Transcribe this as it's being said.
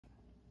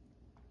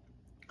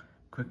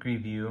Quick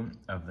review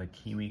of the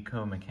Kiwi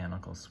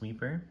mechanical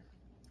sweeper.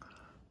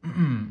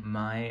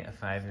 My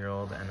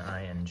 5-year-old and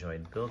I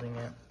enjoyed building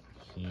it.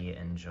 He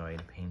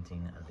enjoyed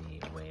painting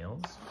the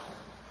whales.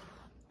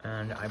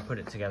 And I put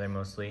it together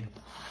mostly.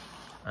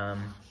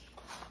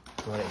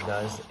 What it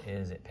does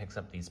is it picks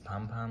up these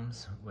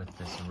pom-poms with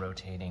this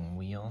rotating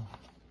wheel.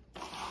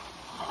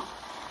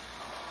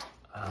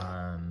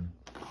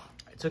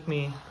 It took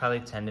me probably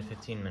 10 to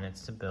 15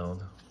 minutes to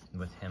build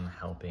with him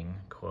helping,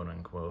 quote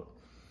unquote.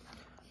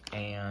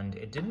 And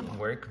it didn't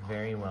work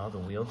very well. The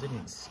wheel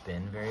didn't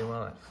spin very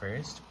well at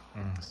first.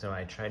 So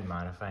I tried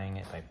modifying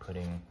it by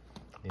putting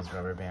these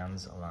rubber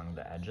bands along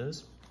the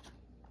edges,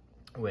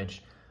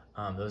 which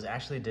those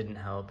actually didn't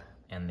help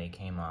and they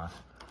came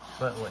off.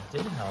 But what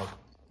did help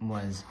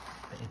was,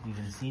 if you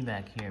can see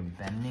back here,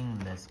 bending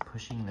this,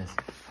 pushing this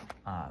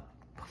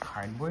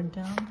cardboard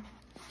down,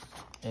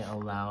 it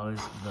allows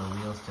the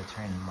wheels to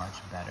turn much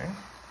better,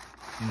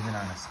 even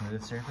on a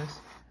smooth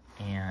surface.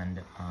 And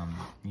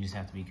you just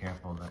have to be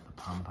careful that the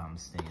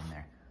pom-poms stay in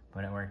there.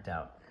 But it worked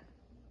out.